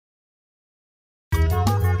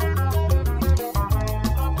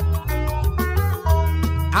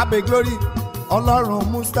abe glory Ọlọ́run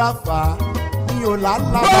Mustapha ní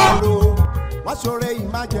ọ̀làlábàárò wọ́n ṣoore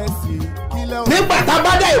emergency kílẹ̀ o. nígbà tá a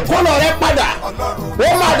bá dá ìkólọ rẹ padà ó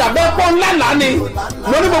máa dàbẹ́ pọ́ ńlá lánì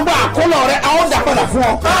mo ní gbogbo àkólọ rẹ a ó dà padà fún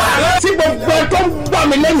ọ. tí gbogbo ẹ tó ń gbọ́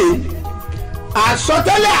mi lẹ́nìí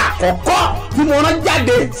àsọtẹ́lẹ̀ àkọ́kọ́ tí mo rán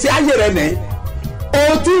jáde sí ayé rẹ nìyí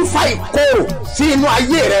o tún fa ìkorò sí inú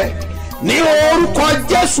ayé rẹ ní orúkọ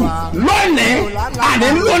Jésù lónìí àní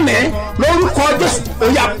lónìí lórúkọ Jésù ó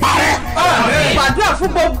yá parẹ́. gbàdúrà fún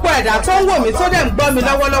gbogbo ẹ̀dá tó ń wò mí tó dẹ̀ ń gbọ́ mi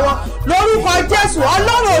lọ́wọ́lọ́wọ́ lórúkọ Jésù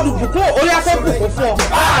Ọlọ́run olùbùkún orí afẹ́bùkún fún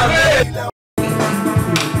ọ.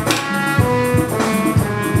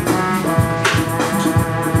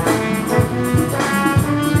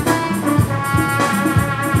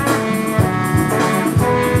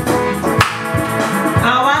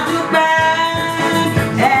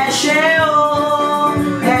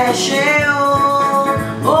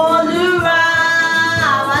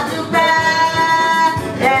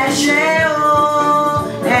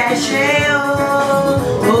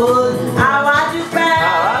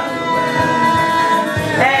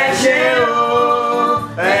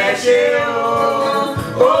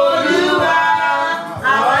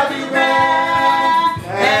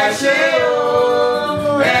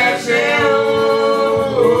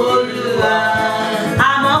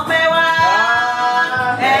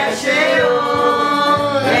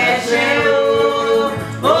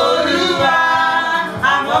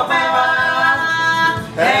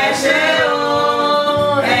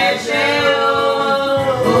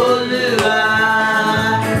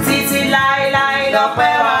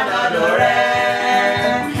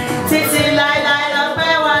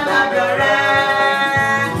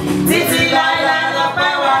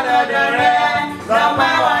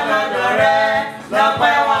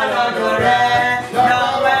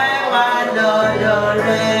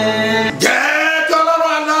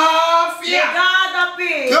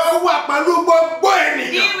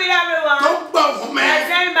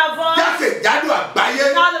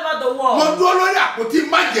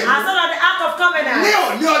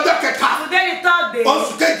 ní ọjọ́ kẹta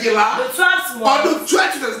oṣù kejìlá ọdún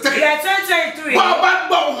 2023 wọ́n bá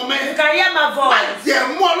gbọ́ ohùn mi máa jẹ́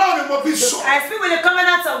mú Ọlọ́run mo fi sọ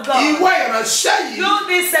ìwọ ìránṣẹ́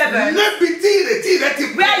yìí níbi tí ìrètí rẹ ti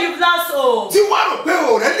pẹ́ tí wọ́n rò pé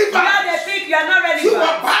òòrẹ́ níbà tí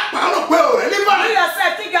wọ́n pàápàá rò pé òòrẹ́ níbà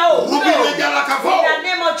rúbí rẹ jẹ́ alákàfọ́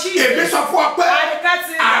èmi sọ fún ọ pé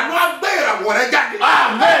àánú agbé ìràwọ̀ rẹ jáde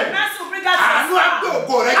àánú agbé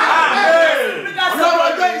ògo rẹ jáde Ọlọ́run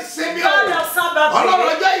ọjọ́ ìsinmi o Ọlọ́run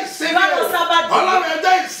ọjọ́ ìsinmi o Ọlọ́run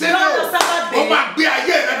ọjọ́ ìsinmi o ó máa gbé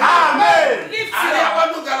ayé rẹ jáde àárẹ̀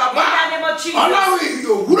abọ́dún galaba Ọlọ́run ìrì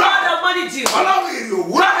òwúrọ̀ Ọlọ́run ìrì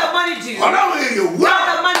òwúrọ̀ Ọlọ́run ìrì òwúrọ̀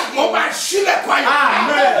ó máa ṣílẹ̀kùn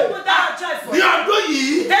ayé ní ọdún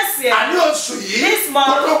yìí àní oṣù yìí kó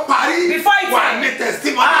tó parí wà ní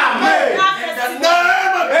testimony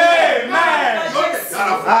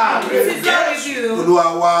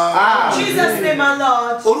Jesus name my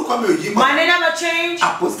Lord. My name never changed.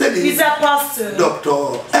 He's apostle.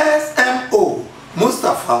 Dr. SMO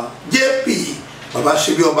Mustapha JP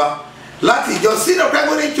Babasebioba láti ìjọ Cedar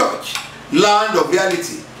Primary Church Land of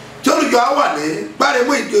Reality tí olùjọ àwà ní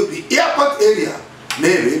Gbáremú Ìdíòbí airport area ní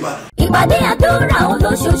ìlú Ìbàdàn. Ìpàdé àdúrà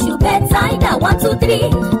olóṣooṣù Bethsaida 1, 2,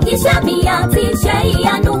 3 iṣẹ́ mi àti iṣẹ́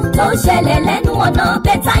ìyanu tó ṣẹlẹ̀ lẹ́nu ọ̀nà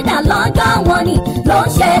Bethsaida lọ́jọ́ wọn ni ló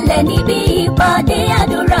ṣẹlẹ̀ níbi ìpàdé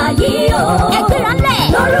àdúrà yìí o. ẹgbẹ́ra lẹ̀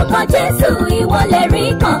lórúkọ Jésù ìwọlẹ̀ rí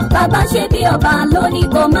kan Babasebioba lónìí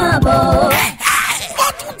kó máa bọ̀. ó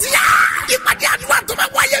tún ti yá ìpàdé àdúrà tó máa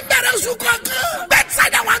wáyé bẹ̀rẹ̀ oṣù kọ̀ọ̀kan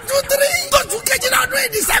Bethsaida 1, 2, 3 tóṣù kejìlá ọdún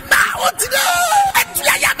December ó ti dé.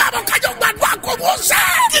 ẹtúyàyà máa bọ̀ kájọ gbàdúrà kó mọ̀ ṣẹ́.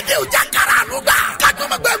 kíni ò já kára àlùgbà kájọ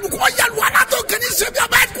máa gbẹ́ lùkọ́ yẹlu alátó kìíní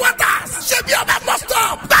Sebioba headquarters Sebioba bus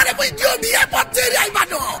stop Gbáremú Ìdíòbí airport area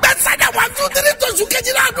Ìbàdàn. Bethsaida 1, 2, 3 tóṣù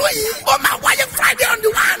kejìlá ọdún yìí ó máa wáyé Friday on the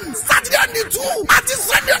 1 Saturday on the 2 àti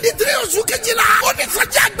Sunday on the 3 oṣù kejìlá.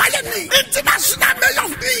 onísọjí àgbáyé ni international mayor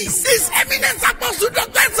of peace his eminence apostle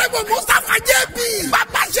Dr. SMO Mustapha JP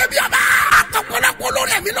Babasebioba àtọ̀pọ̀lọpọ̀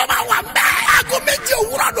lórí ẹ̀mí ló máa wà ń bẹ́ẹ̀. aago méjì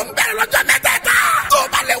òwúrọ̀ ló ń bẹ̀rẹ̀ lọ́jọ́ mẹ́tẹ̀ẹ̀ta. tó o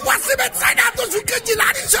bá lè wá sí Bethsaida tóṣù kejìlá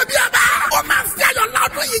ní Sebioba ó máa fi ayọ̀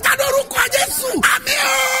lọ́dún yìí ká lórúkọ Jésù àmín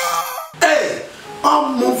o.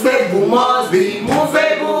 Unmovable must be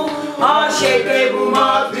movable, unshakable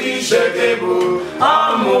must be shakeable,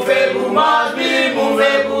 unmovable must be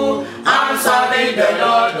movable. I'm serving the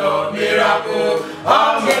Lord of miracle.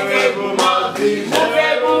 Unmovable must be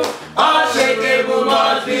movable, unshakable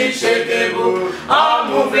must be shakeable,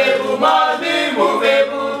 unmovable must be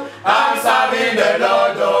movable. I'm serving the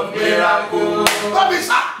Lord of miracle.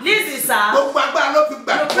 Listen, sir. Gbogbo agbára ló fi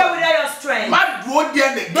gbàdúrà.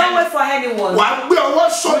 anyone. Wà á gbé ọwọ́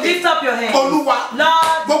sókè. Lift up your hand. Olúwa.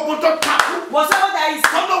 Lord. Gbogbo tó takú. Whatever that is.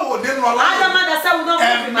 Kọ́mọ̀ wò nínú ọlá. Other man that said we don't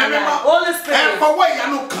move in my life. Holy Spirit. Ẹ fọwọ́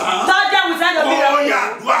ìyanu kàn. Touch them with hand of miracle. Ó yá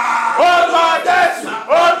dùá. Orúkọ Jésù,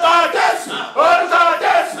 orúkọ Jésù, orúkọ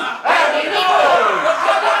Jésù, ẹ̀mí mímọ́.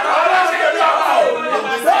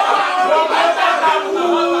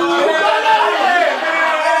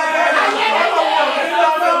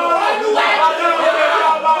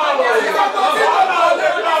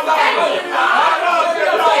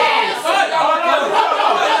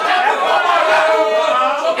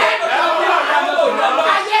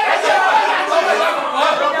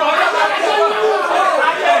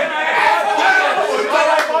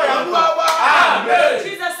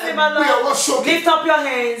 Lift up your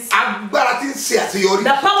hands.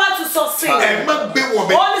 The power to succeed.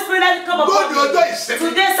 Holy Spirit, let it come upon me.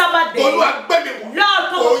 Today, Sabbath day. Lord,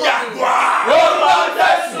 come upon me.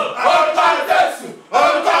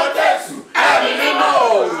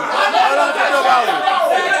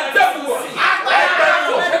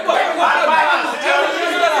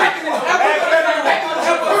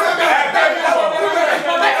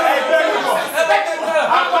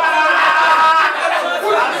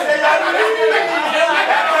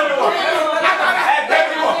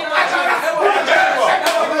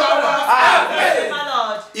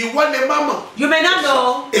 You may not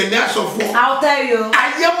know. I'll tell you.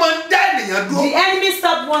 The enemy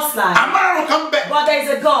stopped one slide. But there is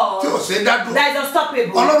a God that is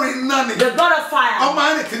unstoppable. The God of fire.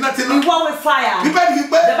 The one with fire. The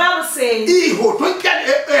Bible says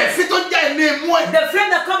the flame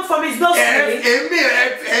that comes from his nostrils,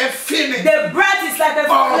 the breath is like a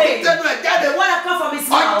flame. The one that comes from his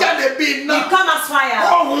mouth, it comes as fire.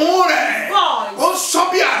 His voice is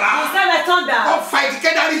like thunder.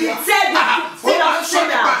 He said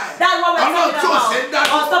that's what we're talking about.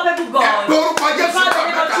 Unstoppable God. Because the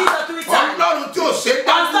name of Jesus to return.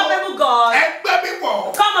 Unstoppable God.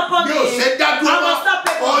 Come upon me. I'm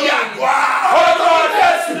unstoppable.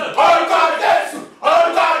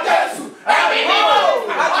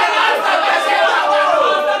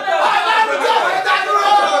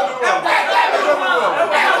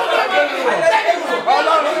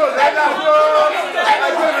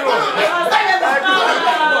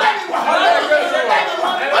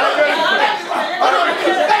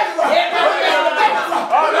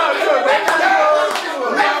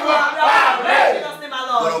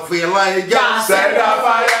 Elijah, set the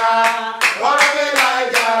fire. What of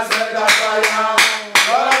Elijah, set the fire.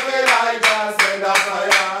 What of Elijah, set the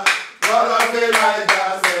fire. What of Elijah,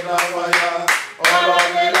 set the fire. What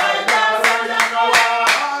of Elijah, set the fire. What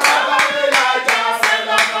of Elijah, set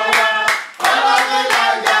the fire. What of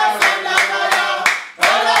Elijah, set the fire.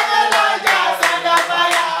 What of Elijah, set the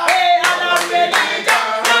fire. Hey, what of Elijah,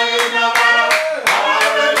 rain over. What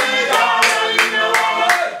of Elijah, rain over.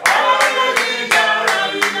 What of Elijah,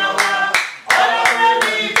 rain over.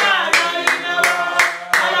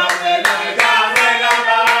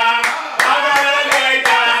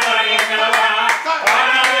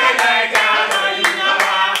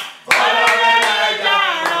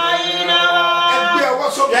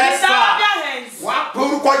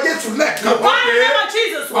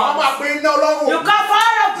 You call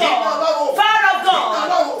fire of God. Fire of God.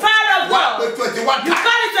 Fire of God. You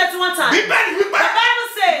call it 21 times. The Bible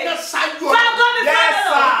says, fire go before the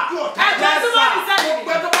Lord. And 21 is enemy.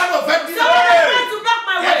 So when they try to block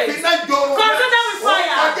my way, consume them with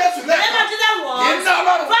fire. Never do that once.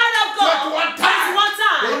 Fire of God. 21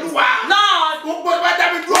 times. Lord, before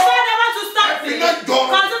they want to stop me,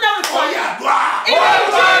 consume them with fire. In the name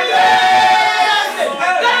of Jesus.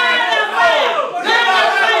 Fire.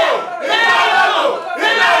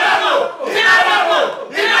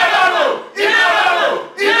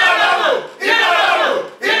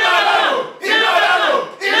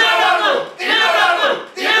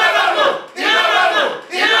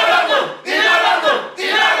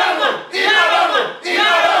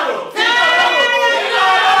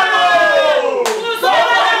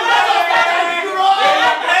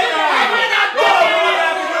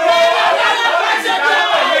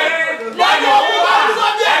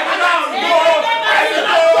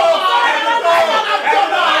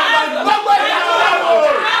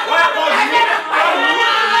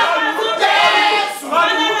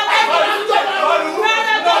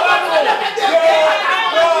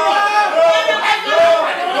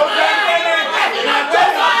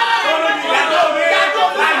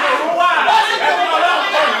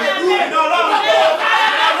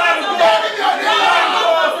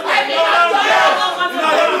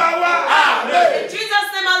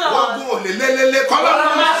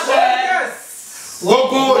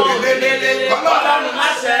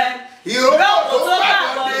 ìrókò tó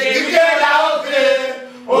gbàgbọ́dé kíkẹ́ la ó gbé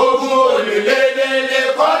ogun olèlélele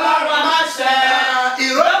kọ́lọ́run má ṣẹ.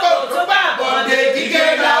 ìrókò tó gbàgbọ́dé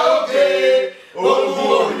kíkẹ́ la ó gbé ogun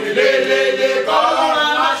olèlélele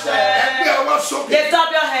kọ́lọ́run má ṣẹ. ẹgbẹ́ ọwọ́ sókè. Lift up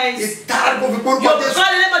your hands. ìtara kò fi gbórúkọ You Jésù.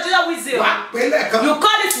 call the name of Jesus with you. wà á pélé kan. You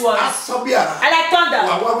call it once. asọ́bíàrá. I like thunder.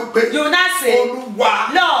 wà wá wípé. You now say, Olúwa.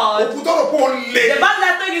 Lord. òkúta rò pé ó lè. The battle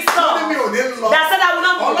that took his wọ́n ní storm. mi ò ní lọ. That said I will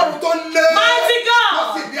not move. Ọlọ́run tó lé. Mighty God. Wọ́n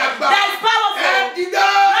sì ní agbára. That is powerful. ẹ dídá.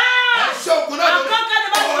 ẹ ṣe ògùn náà And conquer the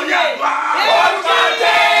battle Orí today. àgbà. Orúkọ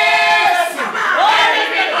Jésù. Orí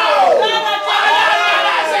mi kò. Lọ́dọ̀ tó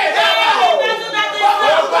lọ́dọ̀ ṣe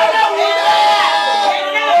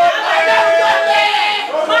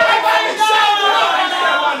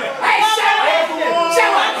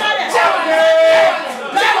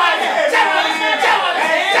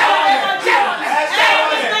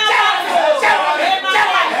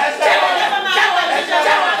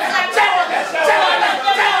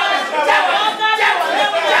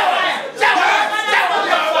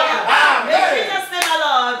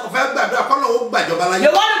You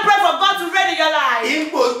want to pray for God to reign in your life.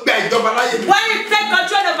 When you take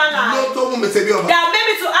control of my life, that made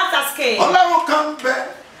me to act as king. Ọlọ́run kan bẹ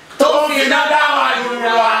tó fi iná dá wa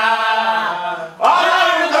dúró.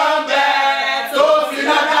 Ọlọ́run kan bẹ tó fi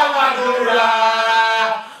iná dá wa dúró.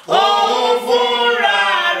 Òun fúnra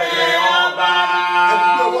rẹ̀ ọba.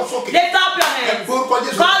 Lift up your hands.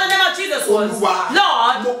 Call the name of Jesus once. Lord,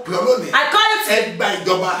 I call it take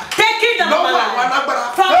kingdom of my life.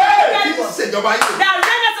 From the devil. That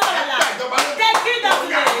reigns over my life. Take kingdom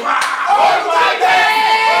today.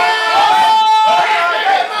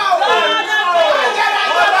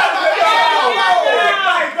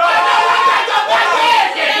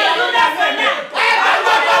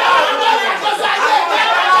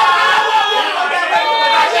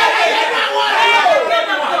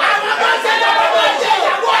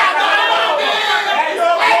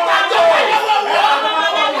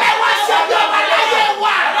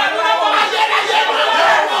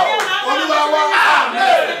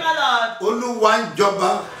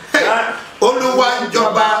 Olúwa ń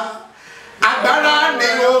jọba agbára ni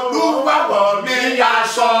Olúwa wọ̀ ní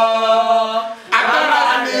aṣọ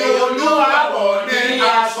agbára ni Olúwa wọ̀ ní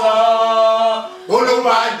aṣọ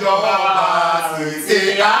Olúwa ń jọba títí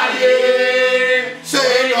ayé ṣe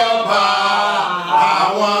lọ́ba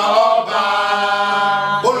àwọn ọba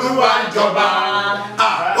Olúwa ń jọba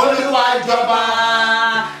Olúwa ń jọba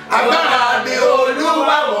agbára ni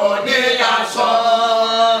Olúwa wọ̀ ní aṣọ.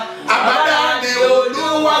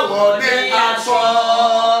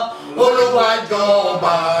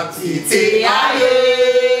 Títí ayé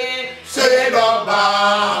ṣe lọ́ba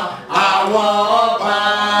àwọn ọba.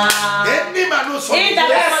 Ẹni màá ló sọ In the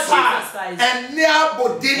name of Jesus Christ. Ẹni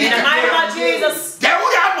àbòdì ní In the name of Jesus.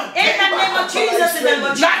 Jẹ́wúrí àmọ̀. In the name of Jesus. In the name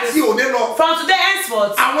of Láti Jesus. òní lọ. From today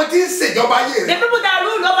henceforth. Àwọn tí ń ṣèjọba ayé The rẹ̀. people that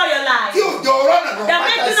rule over your life. Tí òjò ọ̀rọ̀ nànà. That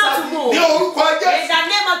make you not to move. Ní orúkọ Jésù. In the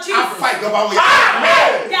name of Jesus. Afa ìjọba wọn yà.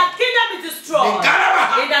 Their kingdom is destroyed.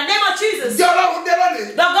 In the name of Jesus. Jẹ́ Ọlọ́run dé lónìí.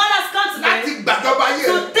 The God has come Láti today gbàjọba ayé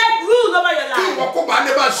to rẹ̀. take rule over your Kí ìwọ life. kó bá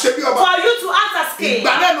lè máa ṣe bí ọba. For you to act as king.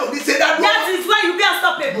 Ìgbà náà ló ní ṣe dádúró. That is where you be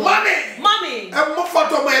unstoppable. Mommy. Mommy. Ẹ mú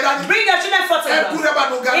fọ́tò ọmọ yẹn dání. Bring your children forth. Ẹ kú rẹ́ bá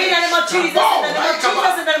nu gàrí. In the name of Jesus. In the name of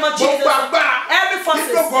Jesus. In the name of Jesus. Gbogbo agbára. Every forces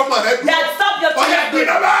Nígbà ọmọ rẹ dúró. that stop your Ọ̀yà children.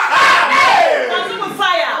 gbìnà bá. Consume with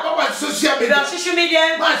fire. Wọ́n wà ní social If media. you're on social media.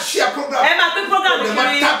 Máa ṣe program. Ẹ máa pín program Ó lè kiri.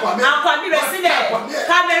 máa tàpọ̀ àmì. Àǹfààní rẹ̀ sílẹ̀.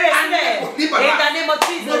 Kámẹ́rẹ́ sílẹ̀. In the name of Mo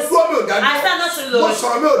Jesus. dúró mi ò dájú. I stand not to Mo lose.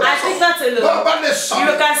 sọ̀rọ̀ mi ò dájú. I speak not to lose. Bọ́ọ̀ bá lè sọ̀rọ̀.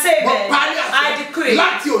 You can say Mo amen. parí àṣẹ. I decree.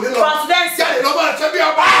 Láti òní lọ. From today Jáde lọ́mọ àṣẹ bí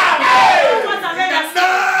ọba.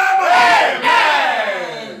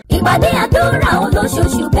 Ìpàdé àdúrà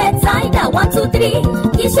olóṣooṣù Bethsaida 123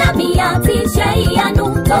 iṣẹ́ mi àti iṣẹ́ ìyanu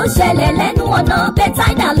tó ṣẹlẹ̀ lẹ́nu ọ̀nà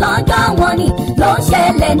Bethsaida lọ́jọ́ wọn ni ló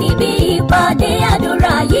ṣẹlẹ̀ níbi ìpàdé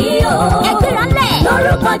àdúrà yìí o. Ẹgbẹ́ra lẹ̀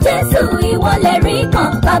lórúkọ Jésù ìwọlẹ̀ rí kan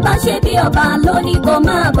bàbá ṣe bí ọba lónìí kò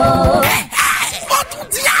máa bọ̀. Ó tún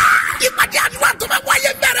ti yá. Ìpàdé àdúrà tó máa wáyé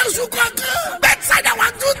bẹ̀rẹ̀ oṣù kọ̀ọ̀kan. Bethsaida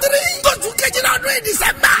 123 tóṣù kejìlá ọdún yìí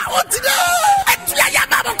December ó ti dé. Ẹ̀túyàyà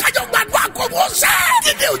máa bọ̀ kájọ gbàdúrà kò mọ̀ ṣẹ́.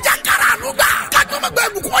 Dídé òjà kára àlùgbà. Kájọ máa gbẹ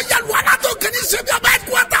ìbùkún ọ̀yàlú alátòkè ní ṣebí ọba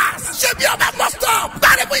headquarters. Ṣebí ọba bus stop.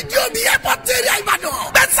 Gbàrẹ̀ fún ìdí omi airport area Ìbàdàn.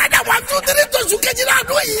 Bethsaida 123 tóṣù kejìlá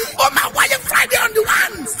ọdún yìí. Ó máa wáyé Friday on the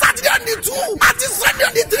 1, Saturday on the 2, àti Sunday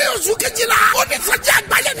on the 3 oṣù kejìlá. Onísọjí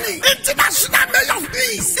àgbáyé ni. International Mayor of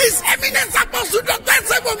Peace. His Eminence Apostle Dr.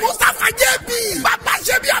 Sebo Mustapha JP. Bàbá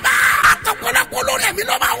ṣebí ọba. Àtọ̀pọ̀lọpọ̀ olórí ẹ̀mí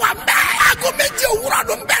ló máa wà ń bẹ̀. Aago méjì òwúrọ̀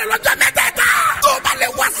ló ń bẹ̀rẹ̀ lọ́jọ́ mẹ́tẹ̀ẹ̀ta. Tó bá lè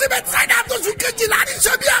wá sí Bethsaida tóṣù kejìlá ní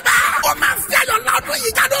ṣebí ọba. Ó máa fi ayọ̀ lọ́dún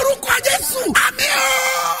yìí ká lórúkọ Jésù. Àmín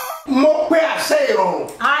o.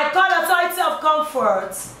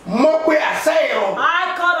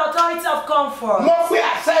 comfort. Mo fi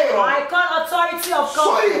àṣẹ ìrọ̀rùn. I call authority of Sọ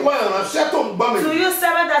comfort. ìwọ ìránṣẹ́ tó ń gbọ́ mi. To you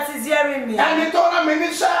servant that is hearing me. Ẹni tó rán mi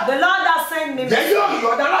níṣẹ́. The Lord that sent me Jẹ́ yóò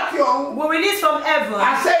yọ̀dá láti ọ̀run. will release from heaven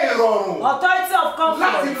Àṣẹ ìrọ̀rùn. authority of Láti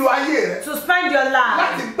comfort lu ayé rẹ̀. to spend your life,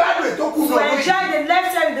 Láti gbádùn ètò kù to lọ́wọ́ enjoy yìí. the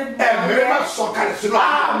left and the Ẹ̀mí rẹ̀ máa right. sọ̀kalẹ̀ sínú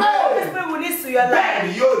ayé. Holy Spirit will release to your Bẹ́ẹ̀ ni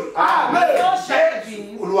life. yóò rí. So shall it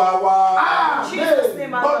be. Olúwa wa. In Jesus'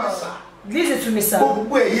 name, my Bọ́ọ̀lù Lord. sá. Listen to me, sir.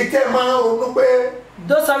 Gbogbo èyí tẹ́ máa ń ronú pé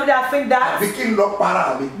Those of you that think that àbí kí n lọ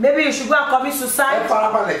para mi. maybe you should go and commit Ẹ suicide,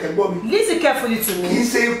 farabalẹ̀ kẹ́ gbọ́ mi. listen carefully to Kì í me.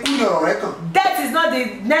 ṣe ikú ní ọ̀rọ̀ rẹ kàn. Death is not the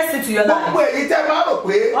next thing to your Gbogbo life. èyí tẹ́ máa rò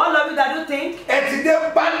pé All of you that do think ẹ ti dé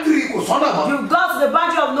báńdìrì kò sọ́nà mọ́. you got to the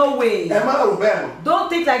boundary of no way, Ẹ má rò bẹ́ẹ̀ mọ́. don't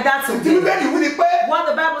think like that Tí today. Bíbélì wí ni pé What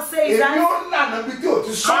the Bible says is èmi that ó lànà bí tí ò ti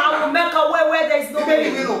I sọ́nà. will make a way where there is no way.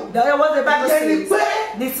 What the Bible Ìyẹn ni says.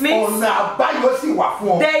 pé This means ọ̀nà àbáyọ sì wà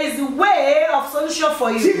fún ọ. there is a way of solution for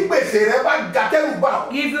Tí you. gbèsè rẹ bá gàtẹ́rù bá ọ.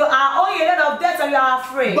 If you are owing a lot of debt and you are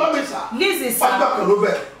afraid, Gbọ́ mi sà. listen, Ọjọ́ sir. kan ló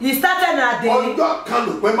bẹ̀. You started in a day, Ọjọ́ kan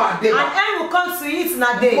ló pé máa dé and bá. end will come to it in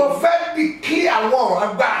a day. Mo fẹ́ dìkí àwọn ọ̀rọ̀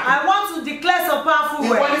agbára. I want to declare some powerful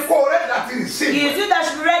Ìwọ ni words. kó o rẹ̀ láti It receive. is you that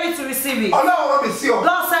should be ready to receive it. Ọlọ́run rán mi sí ọ.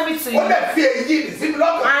 God sent me to Ó you, lè fi èyí nì sí mi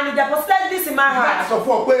lọ́kàn. and He deposited this in my Láti heart sọ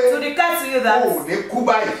fún ọ pé to declare to you o that ò ní kú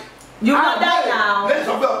báyìí. you will not die now. Lẹ́yìn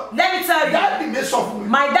sọ fún ọ. Let me tell you, Dáàdì mi sọ fún mi.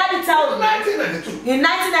 my daddy told me 1992. in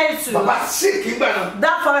 1992 Bàbá síkì gbà náà.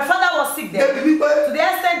 that for my father was sick then, Débi wípé to the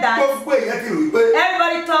extent that gbogbo èèyàn ti rò wípé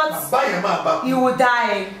everybody thought bàbá yẹn máa bá. he would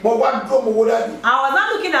die. Mo wá dúró mo wo dáàdì. I was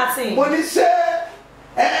not looking at him. Mo ní ṣé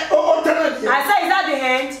ó tẹ́lẹ̀ nìyẹn. I said, is that the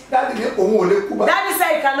end? Dáàdì ní òun ò lè kú báyìí. Daddy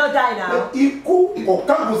said he cannot die now. Ikú kò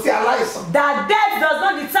kángun sí aláìsàn. That death does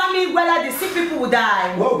not determine whether the sick people will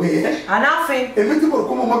die. Wọ́n wé é. And I think, Èmi tí mo rò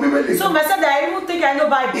kó mo mọ Bíbélì. so myself that I even think I know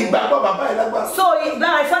Bible. Ìgbàgbọ́ bàbá yẹn lágbára. So when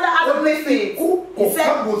my father Ó asked ní me faith, ikú kò he said,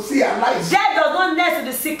 kángun sí aláìsàn. death does not next to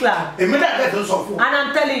the sickler. Èmi náà dẹ̀ tó sọ fún ọ. And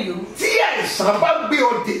I'm telling you, Tí àìsàn bá gbé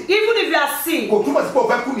ọ dé, even if you are sick, kò túmọ̀ sí pé o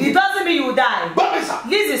fẹ́ kú it nìyẹn. doesn't mean you will die. Gbọ́ mi sà.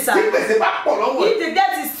 Listen, Tí sir. gbèsè bá pọ̀ lọ́wọ́ ẹ̀, If the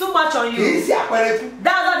death is too much on kì í you, ṣe àpẹẹrẹ kú.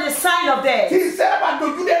 that's not the sign of death. Tí iṣẹ́ bá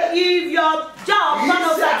dojú dé, If your job turns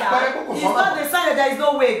upside down, it's not the sign that there is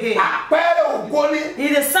no way again. àpẹẹrẹ ògo ni.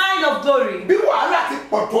 It's a sign of glory. Bí wàhálà ti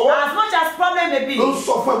pọ̀ tó, As much as problem may be, ló ń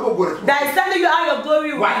sọ fún gbogbo rẹ̀. that is telling you how your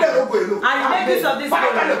glory will Wà á dẹ̀ be. gbogbo èlò. And you make use of this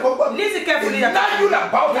Farabalẹ̀ kó gbọ́. glory. Listen carefully. Ìdájú là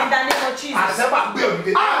bá In ọ̀dà. the name of Jesus. Àṣẹ máa gbé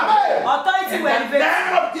òdìdé. Authority will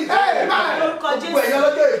elevate. Lórúkọ Gbogbo ẹ̀yẹ Jésù.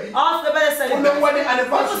 lọ́jọ́ ìbí. All the better Ó lé celebrate. wọ́n ní People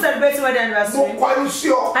anniversary. celebrating wedding Mo anniversary. kọ inú sí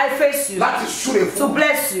ọ I face you láti súre to fún.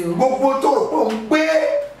 bless you. Gbogbo tó rò pé òun gbé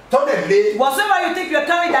tọ́lẹ̀ lé. Whatsoever you think you're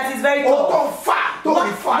carrying that is very Ó tó tall. ń fà tó What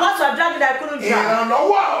rí fà. you are dragging that I couldn't drag.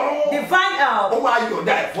 Ìrànlọ́wọ́ ọ̀run. Divine Ó help. máa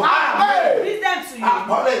yọ̀dá ẹ̀ fún. Release them to you.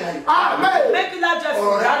 Àpọ̀lẹ̀ yẹn. Make you laugh just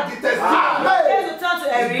Ọ̀rọ̀ rẹ̀ á di tẹ̀sí. Days will turn to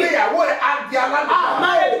Eric. Ìgbéyàwó rẹ̀ á di aládùn.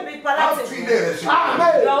 Marriage will be Á tún ilé palatable. rẹ̀ sí.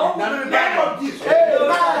 Your home Ìdáná will be name better. of Jesus.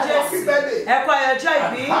 Lórúkọ Happy Jésù. birthday. Ẹ̀kọ́ ẹ̀yọ̀jọ́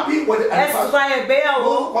ìbí. Happy wedding Ẹ̀sùn anniversary.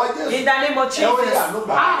 ìgbéyàwó. Lórúkọ Jésù. In the name of Ẹ ó Jesus. yà ló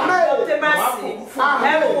gbà. Obtain mercy.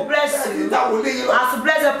 Heaven will bless you. As to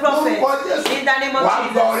bless the prophet. In the name of Wàá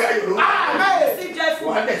gbọ́ ọrẹ Jesus. ayọ̀. Receive joyful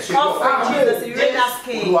Wàá dẹ̀ ṣe offering Jesus. You reign as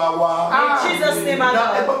king. Olúwa wa. In Jesus' name, I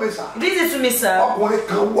Ẹ gbọ́ Lord. mi sà. Listen to me, sir. Ọkùnrin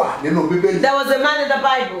kan wà nínú Bíbélì. There was a man in the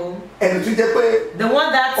Bible, Ẹni tó jẹ́ pé the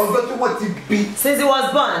one that, ọjọ́ tí wọ́n ti bí, since he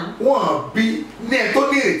was born, wọ́n bí ní ẹ̀ tó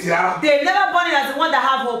ní ìrètí rárá. they never born him as the one that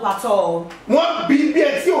have hope at all. Wọ́n bí bí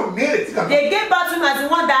ẹ tí ò ní ìrètí kankan. They gave birth to him as the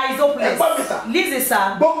one that is hopeless. Ẹ̀gbọ́n mi sà. Listen, sir.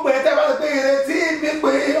 Gbogbo ẹ̀ tẹ́ bá ti pé ìrètí mi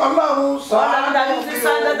pé Ọlọ́run All that ṣàánú is mi the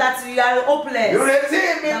sign o. that you are hopeless. Ìrètí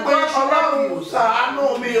mi pé Ọlọ́run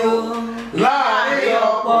ṣàánú mi o. Láàárín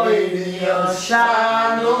ọ̀pọ̀ ènìyàn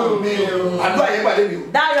ṣàánú mi o. Àdúrà yẹn gbàdé mi o.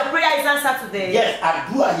 That your prayer is answered today. Yes,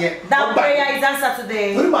 àdúrà yẹn. That prayer is answered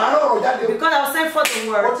today. Torí màá rọrùn jáde o. Because I will send forth the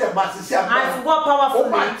Ó word. tẹ̀ máa ṣiṣẹ́ And agbára. to work Ó máa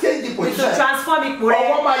powerfully. change It position. will transform it.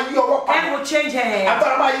 Ọwọ́ máa yí ọwọ́ Hand padà. will change hands.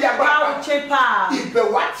 Agbára máa yí agbára Power padà. will change power.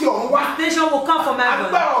 Ìbẹ̀wò àti ọ̀run wá. Nation will come from heaven.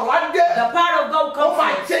 Agbára ọ̀run á dé. The power of God will Ó come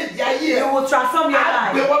máa from change ayé it. ẹ̀. It will transform your Á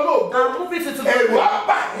life. gbé wọn lóògùn. And move it to Ẹ̀rù glory. á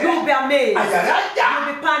bà ẹ́. You will be amazed. Àyà rẹ̀ á yá. You will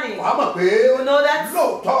be panicked. Wàá mọ̀ pé You will know that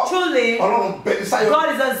lóòótọ́ truly Ọlọ́run bẹ ní Sáyọ̀. God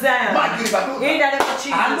is a Zion. Máa di ìgbà tó In the name of Àánú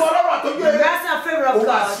Jesus. Ọlọ́run àtọ́jú The ẹ̀. mercy and favor Ó of máa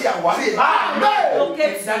God. ṣe àwárí ẹ̀.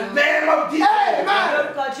 Locate In the you. name of Jesus.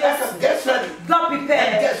 Lórúkọ Jésù. Get ready. God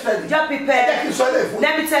prepared. Just prepare.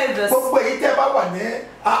 Let me tell you this.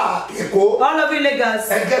 All of you Lagos,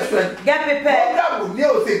 get prepared.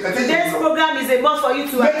 Today's program is a must for you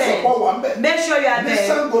to attend. Make sure you are there.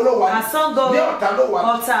 Asango,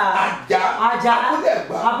 Ota, Aja,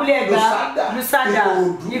 Abulegba, Lusada,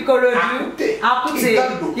 Ikorodu, Akute,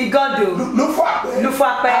 Igodo,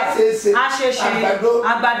 Lufuape, Asheshe,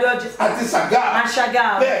 Agbado, and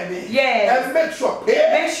Shagam. Yes. And make sure you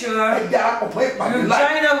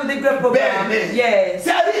join us with the great program. Yes.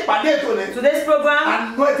 Today's program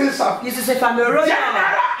is a family royal.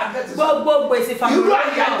 Bobo is a family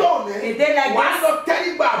royal. A day like this,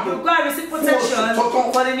 you go and receive protection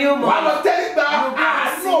for the new month. You go and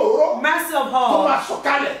receive mercy of all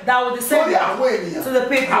that will descend to the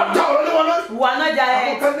people who are not their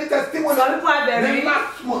heads. Some people are very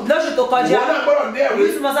low to Koja.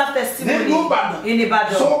 You must have testimony in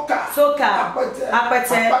Ibadan, Soka,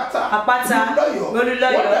 Apata,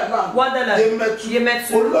 Loluloyo, Wonderland,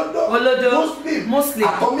 Yemetu, Olodo, Muslim,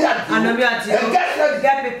 Anomiadi.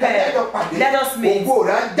 Get prepared. Let us meet.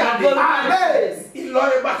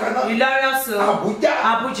 Ilori also,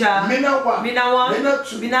 Abuja, Minawan,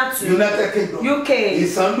 Minatu, UK,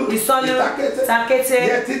 Isolu, Takete,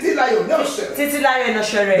 Titilayo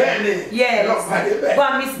Noshere. Yes, go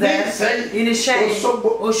and meet them in Ishen,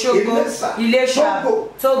 Oshogo, Ilesha,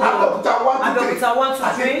 Togo, Abeokuta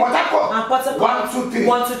 123, and Port Harcourt 123.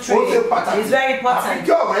 It's very important.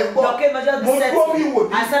 Locate major deception.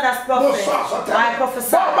 I said as prophet, I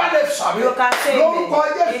prophesy. You can say me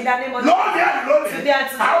in the name of Jesus. Today and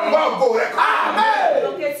today. Amen.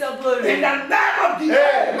 Locate your glory. In the name of Jesus.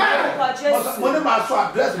 Amen.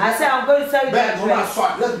 I say I'm going to tell you the address.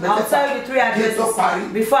 I'll tell you the 3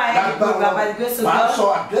 addresses before I end the program by the grace of God.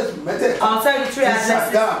 I'll tell you the 3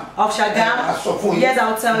 addresses of Shagam. Yes,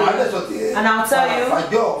 I'll tell you. And I'll tell you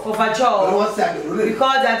for Fajol.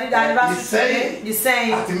 Because I did anniversary the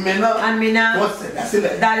same and Mina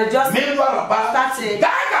that it just started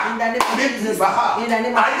in the name of Jesus. In the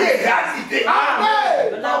name of Jesus.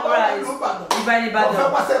 Amen. Now rise.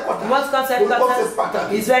 What's concept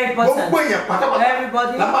quarters is very important.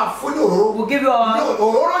 Everybody will give you all. That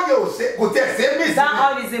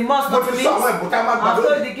oil is a must not to miss. I've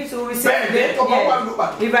told you the gifts you will receive today.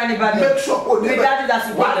 Yes. If anybody, without it that's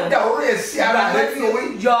important.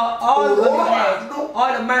 Your all on your head,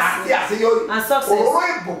 all the mercy and success,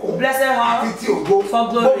 blessed heart for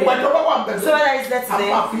glory. So whether it's there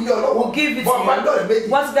today, we'll give it to you.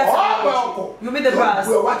 What's that? You meet the brass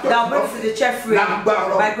that will bring you to the chef free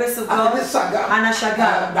by grace of God and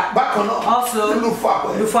Ashaga. Also,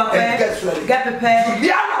 Lufuape, get prepared in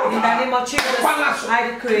the name of Jesus.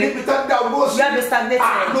 I decree you have been stagnated.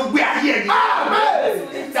 Amen.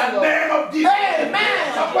 In the name of Jesus.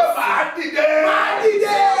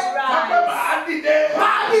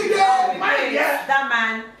 That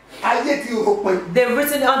man. They've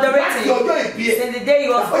written on the rating since the day he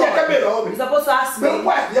was born. You're supposed to ask me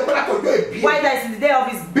why that is in the day of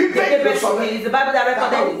his birthday. It's the Bible that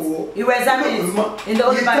recorded it. You were examining it in the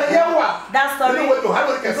Holy Bible. That story, book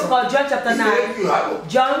of John chapter 9.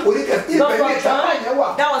 John,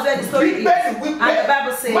 that was where the story is. And the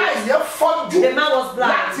Bible says the man was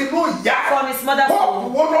blind from his mother's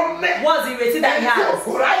womb. Was he rated that he has?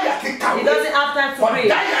 He doesn't have time to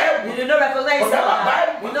read. You do not recognize his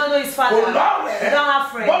mother. You don't know his father. You don't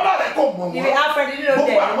have friends. If you have friends, you don't know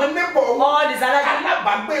them. All his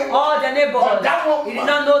allergies, all the neighbors, you do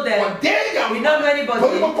not know them. You don't know anybody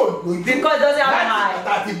because it doesn't have an eye.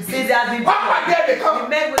 Since they have been born, you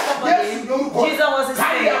met with somebody. Jesus was his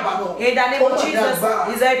name. In the name of Jesus,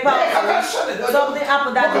 is very powerful. Something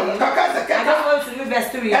happened that day. I don't want you to read verse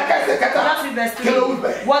 3. Just read verse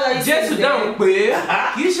 3. What are you saying? Jésù dáhùn pé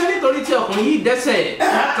kì í ṣe nítorí tí ọkùnrin yìí dẹ́ṣẹ̀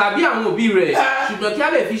tàbí àwọn òbí rẹ̀ ṣùgbọ́n kí a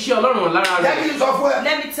lè fi ṣe Ọlọ́run lára rẹ̀.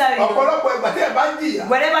 Let me tell you,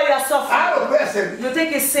 whenever you are suffering, you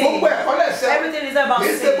take a sin. Everything is about sin.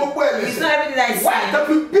 It's not everything that is sin.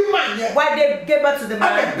 Why they gave birth to the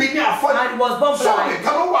man and he was born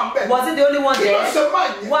blind? Was it the only one there?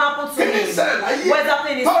 What happened to him? What's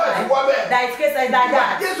happening in his life? That his case is like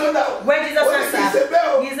that. When Jesus answered,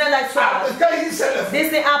 he's not like so. This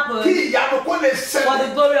thing happened for the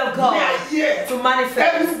glory of God to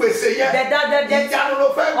manifest. The death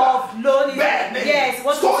of lonely. Yes,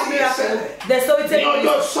 what's the miracle? The story takes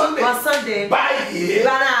place on Sunday.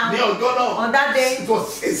 On that day, it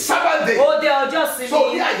was a Sabbath day. Oh, they are just in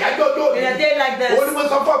a day like this. That's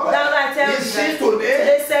what I tell you.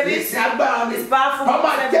 Today's service is powerful.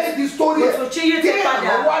 It will change you to Father.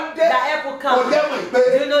 That help will come. Do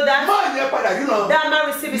you know that? That man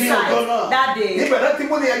received his sight that day.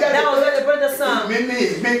 That was when they brought the son.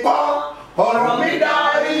 ọ̀rọ̀ mi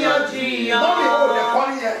dáríyànjiyàn. Mọ́mí ò lè kọ́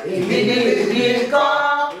nìyẹn. Èmi ni èmi kọ́,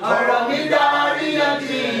 ọ̀rọ̀ mi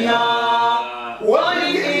dáríyànjiyàn. Wọ́n ní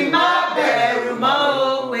kí n má bẹ̀rù mọ́ o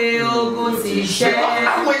pé ogun ti ṣẹ́.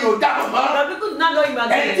 Àwọn èèyàn ò dá màmá. But people do not know him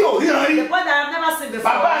again. Ẹni tí ò ríran rí. The boy that I have never seen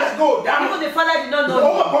before. Bàbá rẹ̀ kò dá mọ̀. Even the father did not know Ó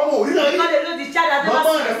mọ̀ pé ọmọ ò ríran rí. Because they know the child has never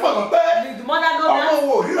Màmá seen rẹ̀ before. mọ̀ pé The mother knows ọmọ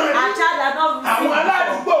wo ò ríran rí. Our child has not seen Àwọn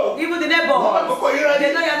aládùúgbò. before. Even the neighbor. Wọ́n mọ̀ pé kò ríran rí. They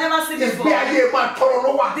know you have never seen before. Ìgbé ayé máa tọrọ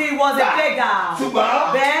ló wà. He was a beggar. Ṣùgbọ́n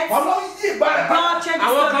Ọlọ́run yí ìgbà rẹ̀ padà. God changed his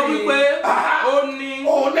àwọn kan story. wípé ó ní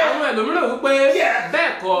àwọn ẹlòmíràn wípé bẹ́ẹ̀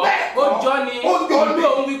kọ́ ó jọ ni ìlú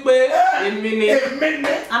òun wípé èmi ni.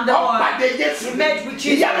 I'm the one. Ọ̀pàdé Jésù ni. Met with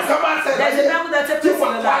Jesus. Ìyanu kan máa ń ṣẹlẹ̀ There's a miracle that takes place in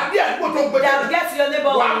your life. Pàdé àdúgbò tó gbé That will get to your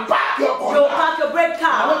neighborhood. Wà á páàkì ọkọ̀ You'll náà. park your bread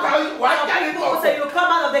car. Àwọn kan wà á Some jáde people ní will say ọkọ̀. you come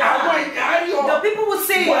out of the car. Àwọn èèyàn yọ. The people will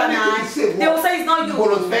say you Wọ́n and ní kì í ṣe I. wọ́n. They will say it's not you.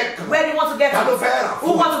 Bolo fẹ́ kàn. Where do you want to get Ta ló it? fẹ́ rà Who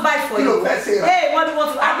fún? wants to buy it for Kí ló you? fẹ́ ṣe rà? Hey, what do you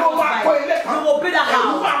want to Àwọn buy? máa kọ́ ilé kan. You will build a Ẹ̀rù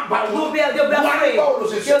house. máa bà wọ́n. They'll be Wọ́n á ní afraid. báwo ló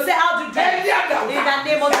ṣe ṣe? They'll say how to do it. Ẹni àdàwọ̀. In the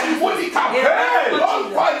name of Ẹ̀rù Jesus. wọ́n ní ká In the name bẹ́ẹ̀ of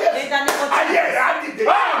lórúkọ Jesus. Jésù. In the name of Ayé Jesus. rẹ̀ á dìde.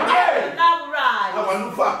 Now rise. Àwọn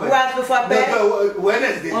àlùfáà pẹ̀. We are for prayer. Lọ́jọ́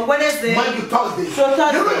Wednesday. On Wednesday. Monday, Thursday. So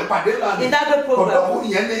Thursday. Nínú ìpàdé lánàá. In that great program.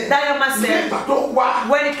 Ọ̀dọ́kùnrin yẹn ní. That young man Ní said. ìgbà tó wá.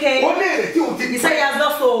 When he came. Ó ní ìrètí òun ti He said he has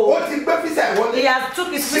not sold. Ó ti gbé físà ìwọlé. He has took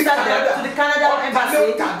his visa there to the Canada embassy.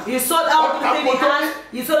 He sold out everything he had.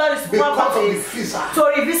 He sold out his Because of the properties. visa. So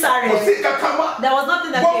he visa Kò sí rẹ̀. kankan mọ́. There was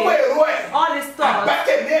nothing that Gbogbo came. èrò ẹ̀. All his thoughts.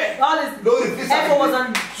 Àgbákẹ́lé ẹ̀. All his Lórí visa. effort was on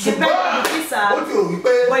depending on the visa. Ó ti rò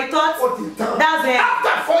wípé But he thought ó ti tán. that's it.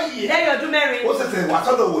 After 4 years. Then you're doing married. Ó ṣẹ̀ṣẹ̀ wá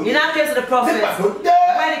sọ́dọ̀ wò ní. He now came to the prophet. Nígbà tó dé.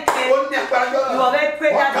 When he came, Ó ní agbára jọ́nà. he was very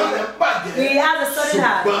prayed that Ọkàn rẹ̀ bàjẹ́. he has a sudden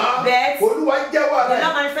heart. Ṣùgbọ́n But Olúwa jẹ́wọ́ the rẹ̀.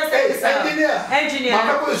 Lord manifested himself. Engineer. Màá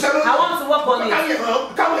fẹ́ kó iṣẹ́ lónìí. I want to work on it.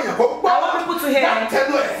 Káwọn èèyàn kó gbọ́. I want people to hear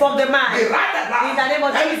Látẹnu ẹ̀. from the man. Ìrádàlá. In the name of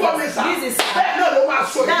Ẹni gbọ́ mi Jesus. sà. This is Bẹ́ẹ̀ náà ló máa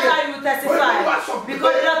sọ yìí. That's how you will testify.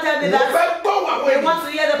 Because they don't tell me that. Mo fẹ́ gbọ́ àwọn They ènìyàn. want to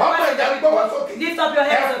hear the Ọmọ voice of ìjà the gbọ́ wá people. sókè. Lift up your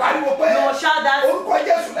hands. Ẹ pariwo pé. No, shout that. Orúkọ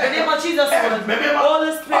Jésù lẹ́yìn. The name of Jesus.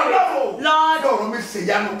 Holy Spirit. Ọlọ́run. Lord. Ọlọ́run mi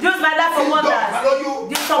ṣèyanu. Use my life for wonders.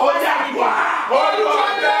 This surprise Ọjà me. wá. Olúwa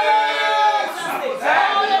dé.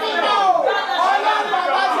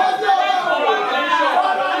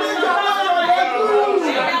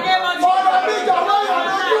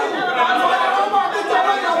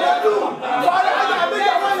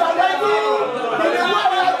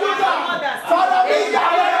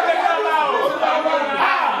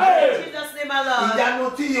 Ìyanu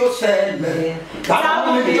tí yóò ṣẹlẹ̀,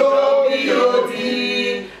 táwọn ìjọ bí yóò di,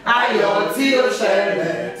 ayọ̀ tí yóò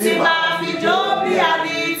ṣẹlẹ̀, tí máa fi jó bí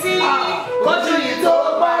adití, ojú yìí tó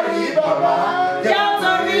parí bàbá, yóò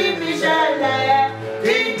torí mi ṣẹlẹ̀,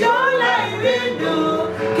 kí n jó lẹ́yìn dùn,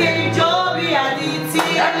 kí n jó bí adití.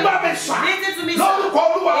 Ẹgbẹ́ mi sà, lórúkọ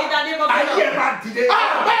Olúwa, ayé máa dìde.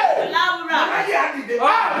 Ayé á dìde.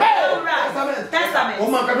 Testament. Ó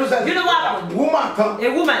máa kẹ́dùn sẹ́yìn. You know what happened? Woman kan. A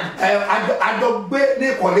woman. Àjọgbé ní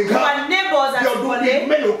ìkọ̀lé We kan. were neighbors at Bí ọdún bíi Ikole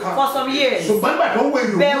mélòó kan. for some years. Ṣùgbọ́n nígbà tó ń wo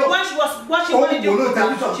ìlú But náà. when she was watching Oh, one of the Bolo program,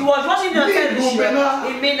 television. she was watching the Ní ìlú television Minna.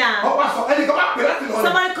 in Minna. Ọba sọ ẹnìkan bá pè láti lọ rẹ̀.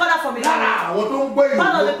 Somebody called her from Lára Minna. àwọn tó ń gbọ́ ìlú.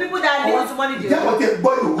 One of the people that listen to Money Jẹ́ wọ́n ti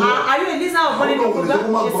gbọ́ ìlú. Are you a listener of Money program?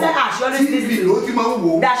 She said, she always TV listens ló to ti máa ń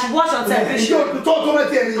wò. that she watched on television. Tó tó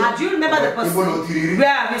mẹ́tí ẹni. And do you remember the person? Ìbọn náà ti rí rí.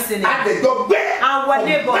 Where have you seen it? Àdèjọ gbé. And we're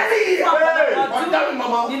neighbors. Ọ̀dà mi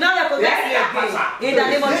mọ̀mọ́. You now recognize me again. In the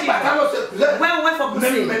name of Nígbà tá ló ṣe Jesus. When we went for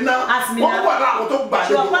crusade, as wọ́n Minna, wà láwọn tó gbà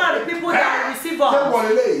she was one of the people that receive us.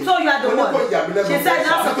 So you are the one. She said,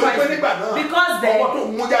 not surprised. Because then,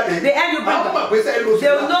 the end you bring up, they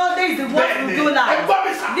will know this is the one who do now.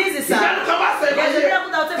 This is there's a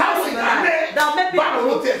miracle that will take place in your life. That will make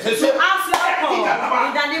people to ask you how come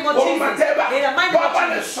in the name of Jesus. In the mind of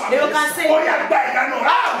Jesus. They can say, you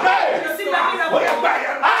see the miracle.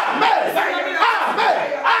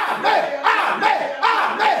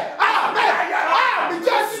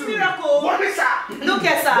 Look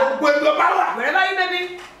at sir. Wherever you may be.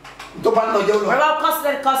 Wherever cost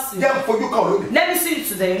let cost you. Let me see you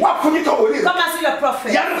today. Come and see your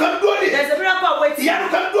prophet. There's a miracle awaiting.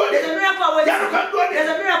 There's a miracle awaiting. There's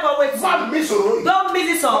a miracle awaiting. Don't miss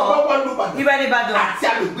this all. You ready, Bado?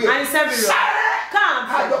 And it's everywhere. Come,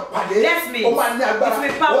 bless me. It will be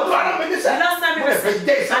powerful. The last time we received,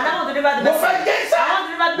 and I want to deliver the message. I want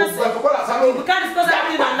to deliver the message. We can't discuss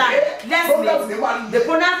everything online. Bless me. The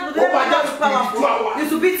pronounce will deliver the powerful. You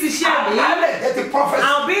should be to share me.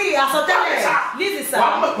 I'll be a certain. Listen, sir.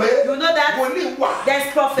 You know that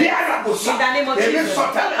there's prophet in the name of Jesus.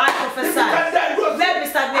 I prophesy. Let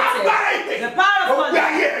me stagnated. The power of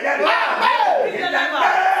God.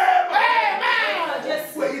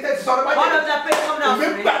 All of that praise coming out.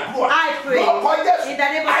 I pray in the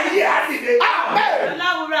name of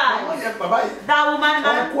That woman,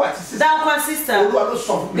 that sister,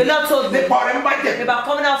 the Lord told me about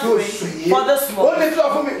coming out for me for this month. Is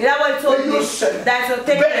that what He told me? That will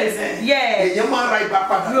take place. Yeah. You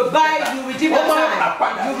redeem your time.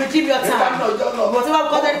 You redeem your time. Whatever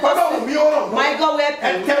content costs, my God will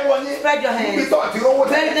help you. Spread your hands.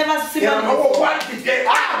 Where you never see money before.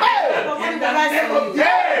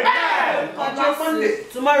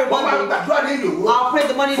 Tomorrow Monday, I'll pray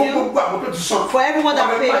the money due for everyone that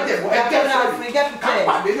paid. Get prepared.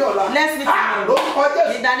 Let's meet tomorrow.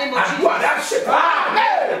 In the name of Jesus.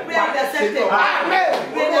 Pray and be accepted.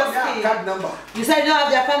 You said you don't have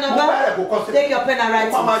the account number? Take your pen and write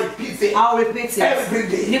it. I'll repeat it. Every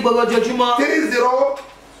day. 30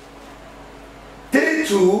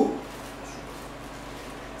 32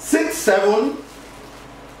 67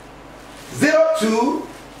 02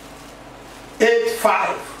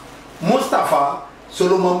 85. Mustafa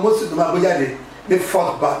Solomon Moses Mabujade, the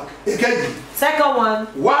fourth bank. Again. Second one.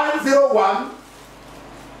 101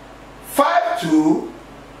 52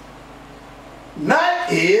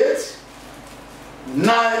 98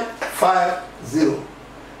 950.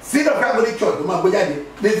 Seed of Calvary Church, the Mabujade,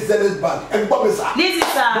 this is the bank. And Bobisa. This is a.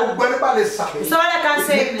 So I can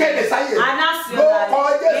say, and ask you that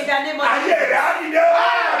in the name of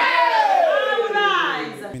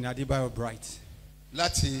Jesus. In Adibayo Bright.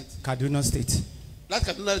 Lati Kaduna State. Lati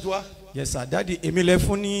Kaduna State. Yes, sir. Daddy, Emile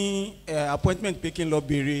Funi appointment picking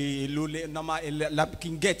lobby lole nama la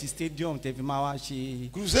can get stadium tevimawa she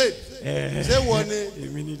crusade. Say one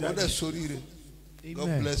what a story.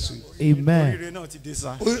 God bless you. Amen.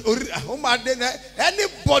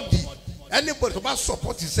 Anybody to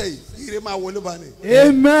support you say amen.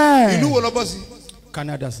 You know what about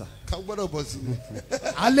Canada, sir.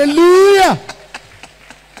 Hallelujah.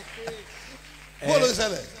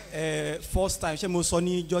 First time, she mo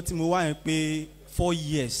soni joti mo wa pe 4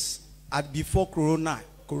 years at before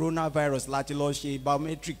coronavirus láti lọ ṣe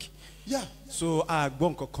biometric. Yeah. So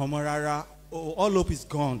gbọ́ nǹkan kan mọ́ rárá. All hope is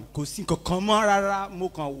gone. Kò sí nǹkan kan mọ́ rárá. Mo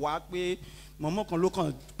kàn wá pé mọ̀mọ́ kan ló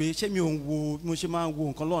kàn pé ṣé mi ò ń wo mo ṣe máa ń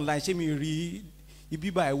wo nǹkan online ṣé mi rí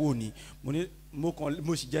ibi báyìí wò ni.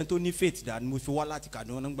 Mo sì jẹ́ tó ní faith dà mo fi wá láti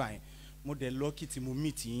Kaduna nígbà yẹn. Mo dẹ̀ lucky tí mo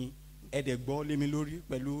meet yín. Ẹ̀dẹ̀ gbọ́ lé mi lórí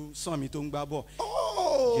pẹ̀lú sàn mi tó ń gbá bọ̀.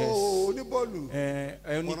 Oh, ní bọ́ọ̀lù.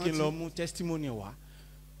 Ní kí n lọ mú testimony wá.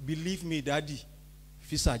 Believe me, daddy,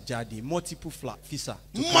 visa jáde, multiple visa.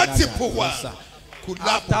 Multiple one.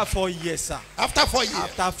 After 4 years, sir. After 4 years.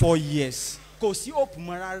 After 4 years. Kò sí hope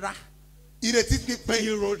mọ́ rárá. Ìrètí ti pín.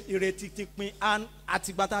 Ìrètí ti pín. And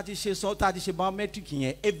àtìgbà tá a ti ṣe sọ tá a ti ṣe biometric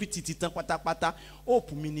yẹn everything ti tán pátápátá.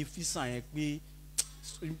 Hope mi ni visa yẹn pé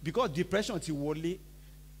because depression ti wọlé.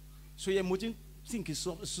 So yeah, mo ti think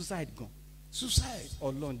suicide gan. Suicide.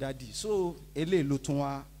 Ọlọ́run daddy. So eléyìí ló tún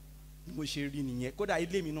wá mo ṣe rí nìyẹn. Kódà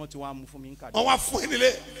ilé mi náà ti wá mú fún mi ń kàdé. Wọ́n wá fún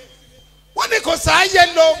nílé. Wọ́n ní kò sáyé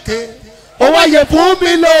lókè. Ó wáyé fún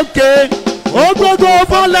mi lókè. Ó gbogbo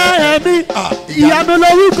fọ́lẹ́ ẹ̀mí. Ìyanu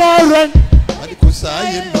lórúkọ rẹ̀. Wọ́n ní kò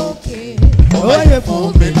sáyé lókè. Ó wáyé fún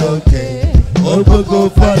mi lókè. Ó gbogbo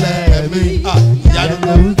fọ́lẹ́ ẹ̀mí. Ìyanu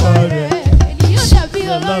lórúkọ rẹ̀. Ènìyàn dàbí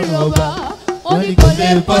Ọlọ́run ọba. Ó ní kò lè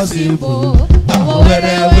possible. Àwọn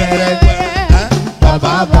wẹ́rẹ́wẹ́rẹ́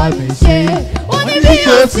bàbá bá mi ṣe. Ó ní bí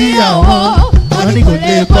yóò sí àwọn. Ó ní kò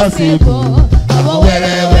lè possible. Àwọn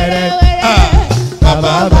wẹ́rẹ́wẹ́rẹ́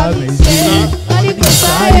bàbá bá mi ṣe. Ó ní kò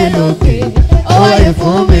sáyé lókè. Ó wáyé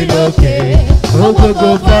fún mi lókè. Ó gbogbo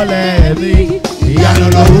fọ́lẹ̀ mi. Ìyanu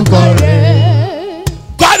lórúkọ rẹ̀.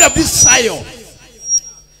 God of this Zion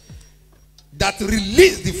that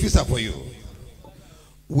released the visa for you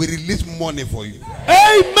will release money for you.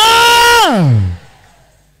 Amen.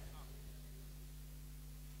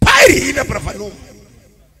 Pairi ina prafanum.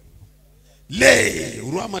 Le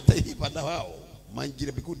ruamata hipadawao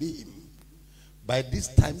manjire bikudim. By this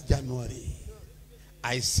time January,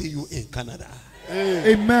 I see you in Canada.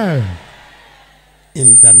 Amen.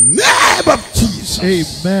 In the name of Jesus.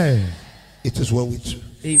 Amen. It is well with you.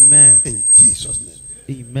 Amen. In Jesus' name.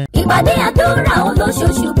 Amen. Ìpàdé àdúrà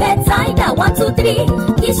olóṣooṣù Bethsaida 123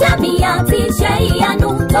 iṣẹ́ mi àti iṣẹ́ ìyanu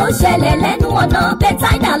tó ṣẹlẹ̀ lẹ́nu ọ̀nà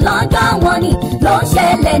Bethsaida lọ́jọ́ wọn ni ló ń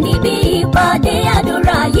ṣẹlẹ̀ níbi ìpàdé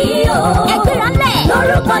àdúrà yìí o. Ẹgbẹ́ránlẹ̀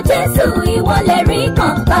lórúkọ Jésù ìwọlẹ̀ rí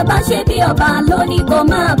kan Babasebioba lónìí kò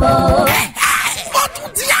máa bọ̀. Ó tún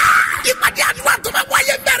ti yá ìpàdé àdúrà tó máa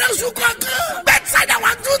wáyé bẹ̀rẹ̀ oṣù kọ̀ọ̀kan Bethsaida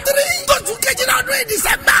 123 tóṣù kejìlá ọdún yìí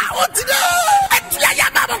December ó ti dé. Ẹ̀túyàyà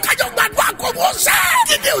bàbá kájọ gbàdúrà kò mọ̀ ṣẹ́.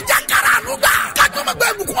 Kíni ìjà kára àlùgbà. Kájọ máa gbé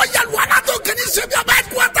ẹ̀bùkún ọ̀yàlú alátòkè ní Sebioba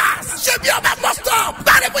headquarters. Sebioba bus stop.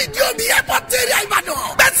 Bàrẹ̀mú ìdí omi airport area Ìbàdàn.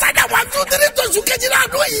 Bethsaida 123 tóṣù kejìlá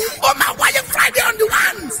ọdún yìí. Ó máa wáyé Friday on the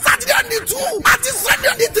 1. 2 àti Sunday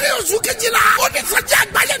on the 3 oṣù kejìlá. Onísọjí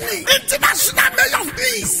àgbáyé ni. International Mayor of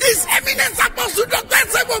Peace. His Eminence Apostle Dr.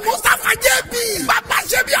 Sebo Mustapha JP.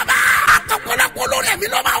 Babasebioba. Àtọ̀pọ̀lọpọ̀ olórí ẹ̀mí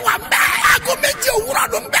ló máa wà ńbẹ̀. Aago 2 òwúrọ̀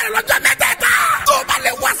ló ń bẹ̀rẹ̀ lọ́jọ́ mẹ́tẹ̀ẹ̀ta. Tó o bá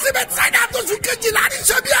lè wá sí Bethsaida àtọ̀sù kejìlá ní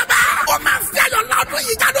Sebioba. Ó máa fi ayọ̀ lọ́dún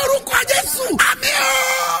yìí jáde orúkọ Jésù. Àmín o.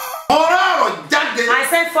 I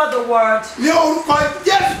sent for the word. Ní orúkọ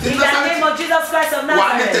Jésù ti In the name of Jesus Christ of Nazareth. Wà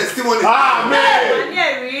ní testimony. Amen. Wà ní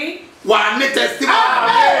ẹ̀rí. Wà ní testimony. Wà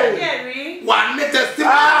ní ẹ̀rí. Wà ní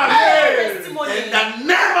testimony. In the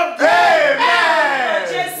name of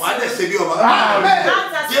Jesus. Wà ní Sebioba.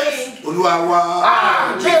 Yes. Olúwa wa.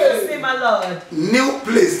 Jesus name my Lord. New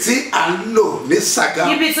place tí à ń lò ní Saga.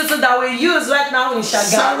 Ibi tuntun that we use right now in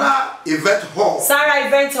Shaga. Sarah Event Hall. Sarah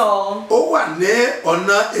Event Hall. Ó wà ní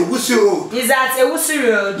ọ̀nà Ewusi Road. Is at Ewusi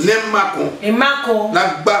Road. Ní Makun. In Makun.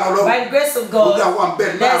 Lágbára Ọlọ́run. By the grace of God.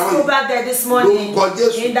 Let's go back there this morning.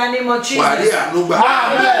 In the name of Jesus. Wàrí ànúgbà.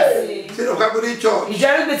 Amen. Sínú Kábírí Church.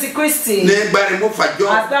 Ìjẹ́rìí ti Kristi. Ní Gbarimu Fàjọ́.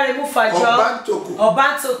 Agbarimu Fàjọ́. Ọbántòkù.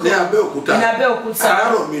 Ọbántòkù. Ní Abẹ́òkúta. Ní Abẹ́òkúta.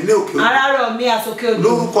 Arárọ̀mí ní Òkè Ògùn. Arárọ̀mí àtòkè Ògùn.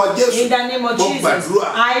 Lórúkọ Jésù. In the name of Jesus. Mo gbàdúrà.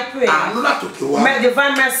 I pray. Àánú látòkè wá.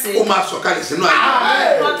 Divine mercy. Ó máa sọ̀kalẹ̀ sínú ayé.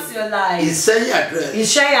 Amen. Come to your life. Ìṣẹ́yìn address.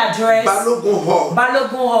 Ìṣẹ́yìn address. Balógun Hall.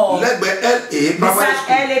 Balógun Hall. Lẹ́gbẹ̀ẹ́ LA Primary School.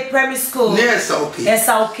 Beside LA Primary School. Ní Ẹ̀sà Òkè.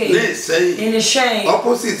 Ẹ̀sà Òkè. Ní Ìṣẹ́yìn. In Ìṣẹ́yìn.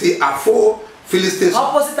 Opposite Àfó filling station.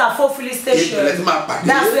 Opposite Afo filling station.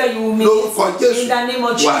 That's where you will meet. In the name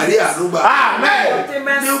of Jesus. Wàrí ànúgbà. Amen.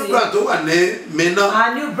 New branch tó wà ní Minna.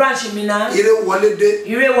 Our new branch in Minna. Irewolede.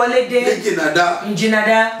 Ní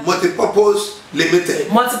Jinada. Multipurpose Limited.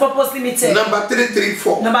 Multipurpose Limited. Number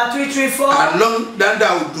 334. Number 334. Along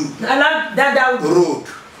Dandaudu.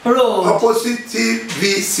 Road. Opposite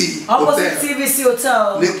TVC Hotel.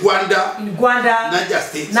 Ní Gwanda. In Gwanda. Niger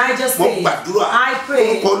State. Mo gbàdúrà. I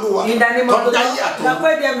pray. In the name of the Lord.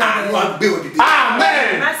 Àánú àgbé òdìdí.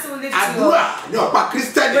 Amen. Àdúrà ní ọ̀pá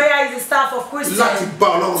Kristẹni. Prayer is the staff of Christians. Láti bá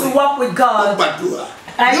Ọlọ́run. To walk with God. Mo gbàdúrà.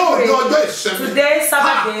 I pray. Today,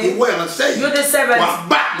 Saturday. You the servant.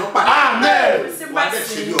 Amen.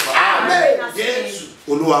 Amen. Yes.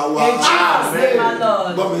 Olúwa wa. In Jesus' name, my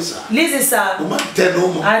Lord. Listen, sir.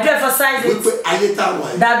 I do emphasize it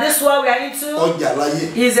that this world we are into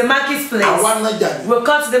is a marketplace. We'll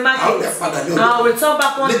come to the market and we'll return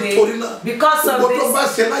back one day. Because of this,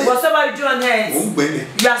 whatever you do on earth,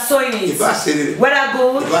 you are sowing it, whether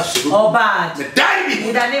good or bad. In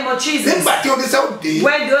the name of Jesus.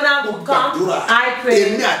 When the owner will come, I pray you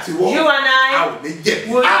and I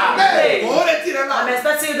will pray. I'm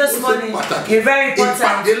expecting you this morning. A very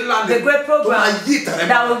important, the great program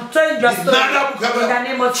that will change your story in the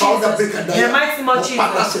name of Jesus. In the mighty name of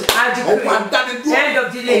Jesus, I decree end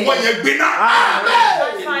of delay.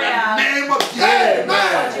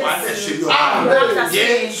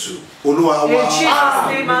 Yes. Olúwa wa. In Jesus'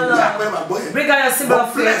 name, my Lord. Bring out your symbol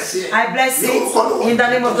of faith. I bless it in the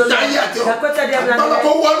name of the Lord. The greater the heaven and the earth.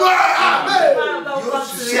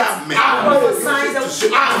 For signs of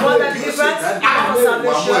wonder deliverance, for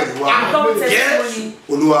salvation, for testimony.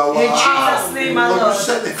 In Jesus' name, my Lord.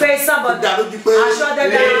 Praise somebody. Assure them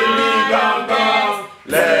that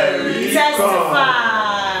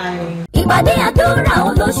testify. Ìpàdé àdúrà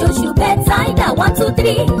olóṣooṣù Bethsaida 1, 2,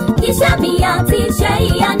 3 iṣẹ́ mi àti iṣẹ́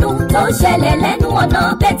ìyanu tó ṣẹlẹ̀ lẹ́nu ọ̀nà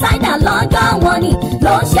Bethsaida lọ́jọ́ wọn ni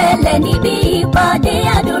ló ń ṣẹlẹ̀ níbi ìpàdé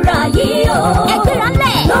àdúrà yìí o.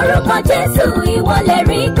 Ẹgbẹ́ránlẹ̀ lórúkọ Jésù ìwọlẹ̀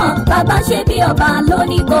rí kan Babasebioba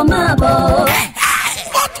lónìí kò máa bọ̀.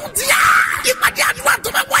 Ó tún ti yá ìpàdé àdúrà tó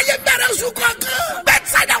máa wáyé bẹ̀rẹ̀ oṣù kọ̀ọ̀kan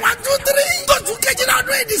Bethsaida 1, 2, 3 tóṣù kejìlá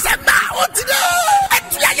ọdún yìí December ó ti dé.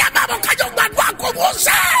 Ẹ̀túyàyà bàbá kájọ gbàdúrà kò mọ̀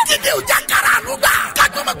ṣẹ́. Kíni ìjà kára ànúgbà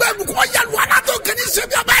kájọ mọ̀gbẹ́ ìbùkún ọ̀yàlú alátòkè ní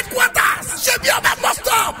Sebioba headquarters Sebioba bus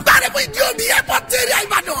stop Gbàrẹ̀mú Ìdíòmí airport area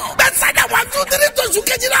Ìbàdàn. Bethsaida 1, 2, 3 tóṣù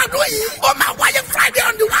kejìlá ọdún yìí. Ó máa wáyé Friday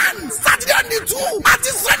on the 1, Saturday on the 2 àti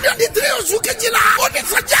Sunday on the 3 oṣù kejìlá.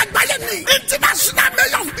 Onísọjí àgbáyé ni International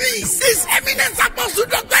Mayor of Peace His Eminence Apostle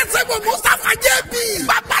Dr. Sebo Mustapha JP.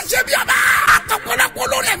 Babasebioba àtọ̀pọ̀lọpọ̀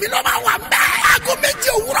olórí ẹ̀mí ló máa wà ńbẹ̀. Aago 2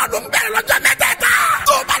 òwúrọ̀ ló ń bẹ̀rẹ̀ lọ́jọ́ mẹ́tẹ̀ẹ̀ta.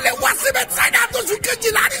 Tó o bá lè wá sí Bethsaida tóṣù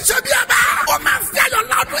kejìlá ní Sebioba. Ó máa fi ayọ̀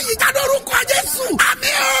lọ́dún yìí jáde orúkọ Jésù.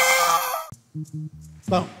 Àmín o.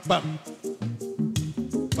 Bam, bam.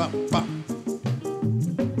 Bam, bam.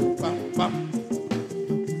 Bam, bam.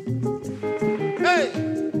 Hey!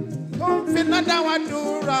 Tó ń fi nádà wá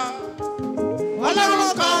dúrà.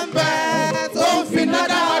 Ọlọ́run kan bẹ́ẹ̀ tó ń fi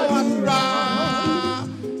nádà wá dúrà.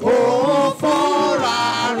 Òun fúnra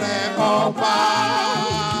rẹ̀ ọba.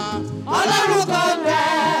 Ọlọ́run kan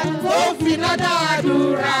bẹ́ẹ̀ tó ń fi nádà wá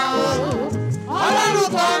dúrà. Ọlọ́run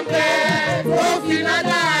kan bẹ́ẹ̀ tó ń fi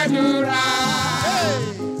nádà wá dúrà.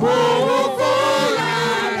 Òun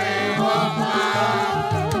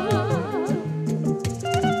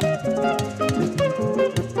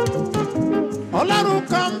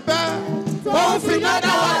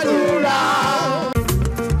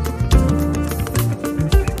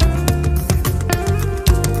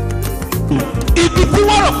ibi tí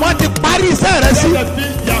wọ́n rò pọ́n ti parí iṣẹ́ rẹ sí.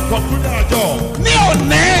 ní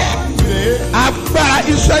òní agbára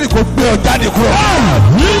Ísírẹ́lì kò gbé ọ jáde kúrò.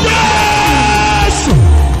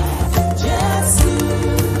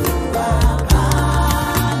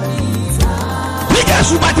 bí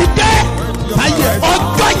Jésù bá ti dé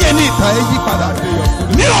ọjọ́ yẹn ní ìtàn ẹ yí padà.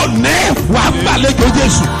 ní òní wàá gbàlejò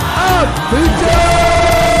Jésù.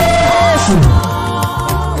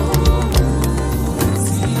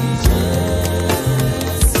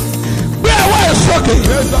 gbé ẹwọ́ ẹ̀ sókè.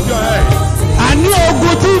 àní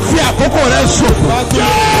ogun tí ń fi àkókò rẹ ṣòfò.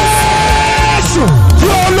 Jésù tí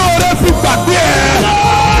olóore fi gbàgbé ẹ.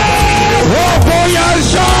 ogun yẹn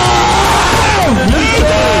ṣọ́.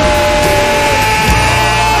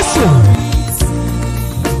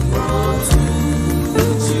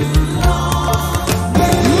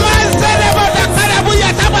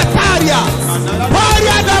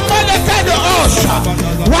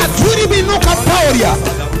 Waturi binuka pauria,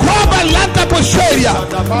 koba lanta posheria,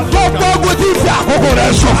 gbogbo ogun tí fi àkókò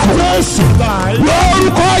rẹ̀ ṣòfò.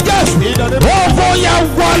 Lórúkọ Jésù, ogun yẹn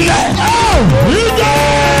wọlé.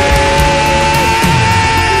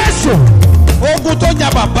 Ogun tó jà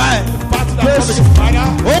bàbá ẹ̀,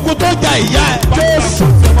 ogun tó jà ìyá ẹ̀,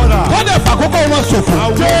 wọ́n dẹ̀ fàkókò wọn ṣòfò.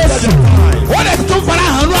 Wọ́n dẹ̀ tún fara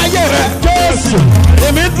hàn ní ayé rẹ̀.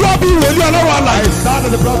 Èmi dúró bí wòlíì Ọlọ́run àlàyé.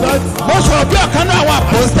 Mo sọ̀rọ̀ bí ọ̀kan náà àwọn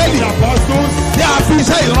àpòstélì tí a fi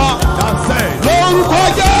iṣẹ́ ìran. Lórúkọ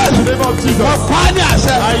Jésù, wọ́n pa á ní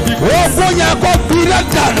àṣẹ. Ogun yẹn kó fi rẹ̀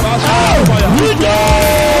dànù.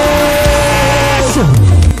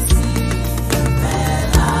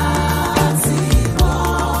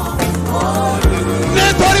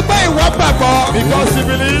 Nítorí pé ìwọ gbàgbọ́.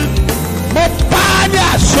 Mo pa á ní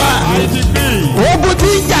àṣẹ. Ogun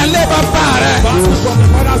tí ń jà lé bàbá rẹ̀.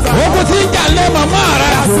 Ogun tí ń jà lé màmá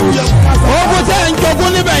rẹ̀. Ogun tí ń jogún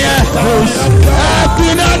níbẹ̀ yẹn. Ẹ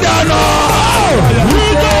gbiná dànù.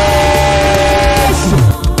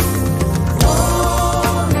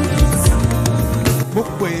 Mo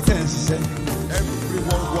pè é tẹ̀ ń ṣiṣẹ́.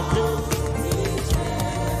 Everyone working.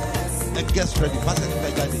 Ẹ get ready. Pásẹ̀ ní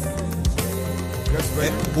bẹ́ẹ̀ jáde.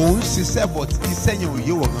 Òun ṣiṣẹ́ but iṣẹ́ yẹn ò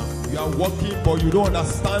yé wọ̀ gan. You are working but you don't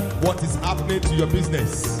understand what is happening to your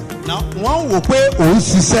business. Now wọ́n wò pé òun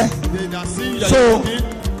ṣiṣẹ́. So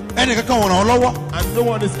ẹnì kankan wọ̀n ràn ọ́ lọ́wọ́. And no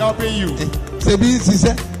one is helping you. Ṣebí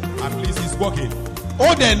ṣiṣẹ́. At least he's working.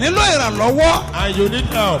 Ó dẹ̀ nílò ìrànlọ́wọ́. And you need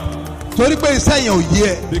help. Torí pé iṣẹ́ yẹn ò yé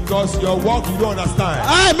ẹ. Because your work you don't understand.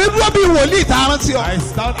 Mi dúró bí wòlíì tá a rántí ọ. I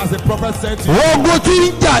stand as a prophet sent to you. Ogun tí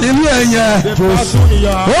ń jà nínú ẹ yẹn.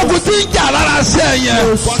 Ogun tí ń jà lára ṣẹ́ yẹn.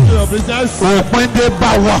 Òpin dé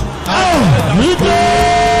bá wa.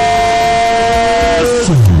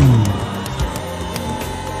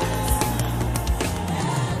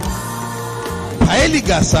 Paeli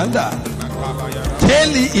gasanda.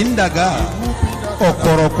 Teli indaga.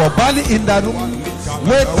 Okoroko bali indanu.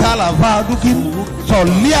 Wetala vadukin.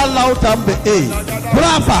 Solia lautambe e.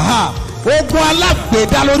 Brafa ha. Ogun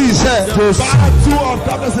alágbèdá lórí iṣẹ́. Battle of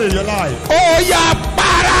darkness in your life. Ó yá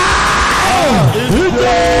para.